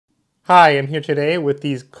Hi, I'm here today with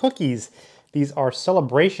these cookies. These are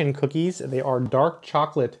celebration cookies. They are dark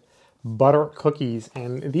chocolate butter cookies,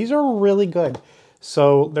 and these are really good.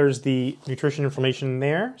 So there's the nutrition information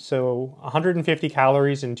there. So 150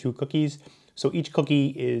 calories in 2 cookies. So each cookie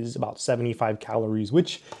is about 75 calories,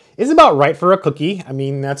 which is about right for a cookie. I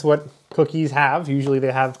mean, that's what cookies have. Usually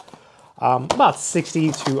they have about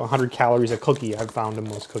 60 to 100 calories a cookie, I've found in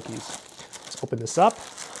most cookies. Let's open this up.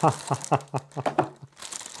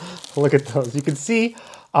 Look at those. You can see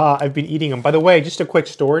I've been eating them. By the way, just a quick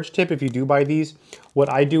storage tip if you do buy these. What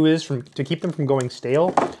I do is, to keep them from going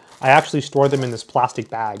stale, I actually store them in this plastic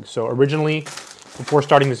bag. So originally, before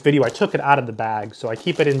starting this video, I took it out of the bag. So I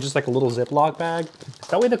keep it in just like a little Ziploc bag.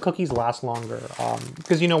 That way the cookies last longer.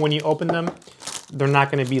 Because, you know, when you open them, they're not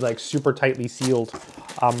going to be like super tightly sealed.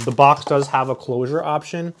 The box does have a closure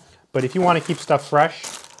option. But if you want to keep stuff fresh,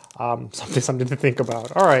 something to think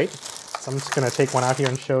about. All right. So I'm just going to take one out here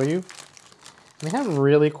and show you. And they have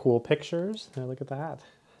really cool pictures. Now look at that.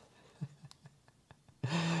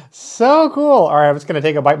 So cool. All right, I'm just going to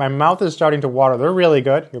take a bite. My mouth is starting to water. They're really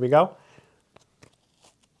good. Here we go.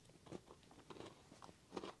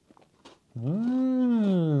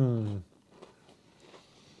 Mmm.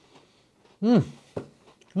 Mmm.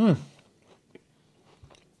 Mmm.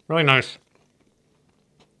 Really nice.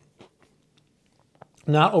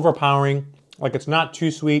 Not overpowering. Like, it's not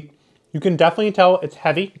too sweet. You can definitely tell it's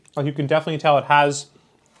heavy. Like, you can definitely tell it has,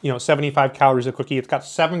 75 calories a cookie. It's got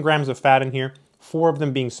 7 grams of fat in here, 4 of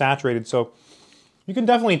them being saturated. So you can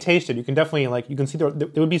definitely taste it. You can definitely, you can see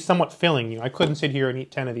it would be somewhat filling. I couldn't sit here and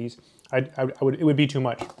eat 10 of these. It would be too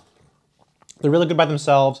much. They're really good by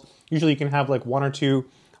themselves. Usually you can have like 1 or 2,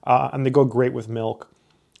 and they go great with milk.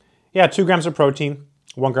 Yeah, 2 grams of protein,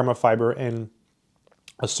 1 gram of fiber, and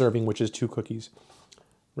a serving, which is 2 cookies.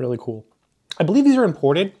 Really cool. I believe these are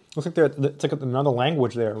imported. Looks like it's like another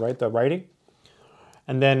language there, right? The writing.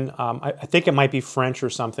 And then I think it might be French or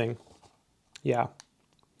something. Yeah.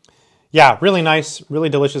 Yeah, really nice, really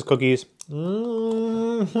delicious cookies.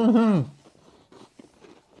 Mm-hmm.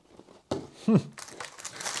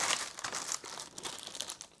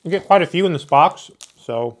 You get quite a few in this box.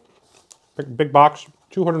 So, big box,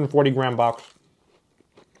 240 gram box.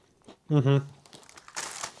 You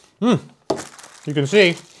can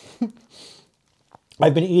see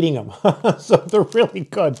I've been eating them, so they're really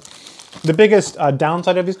good. The biggest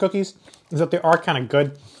downside of these cookies is that they are kind of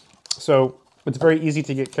good, so it's very easy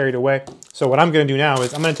to get carried away. So what I'm going to do now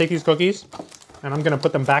is I'm going to take these cookies and I'm going to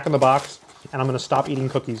put them back in the box, and I'm going to stop eating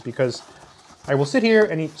cookies because I will sit here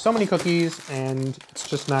and eat so many cookies and it's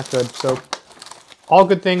just not good. So all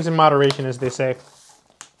good things in moderation, as they say.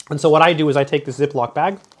 And so what I do is I take the Ziploc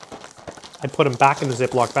bag, I put them back in the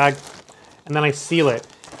Ziploc bag, and then I seal it.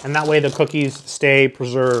 And that way the cookies stay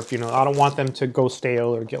preserved. I don't want them to go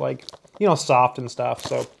stale or get soft and stuff.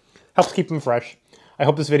 So helps keep them fresh. I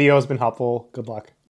hope this video has been helpful. Good luck.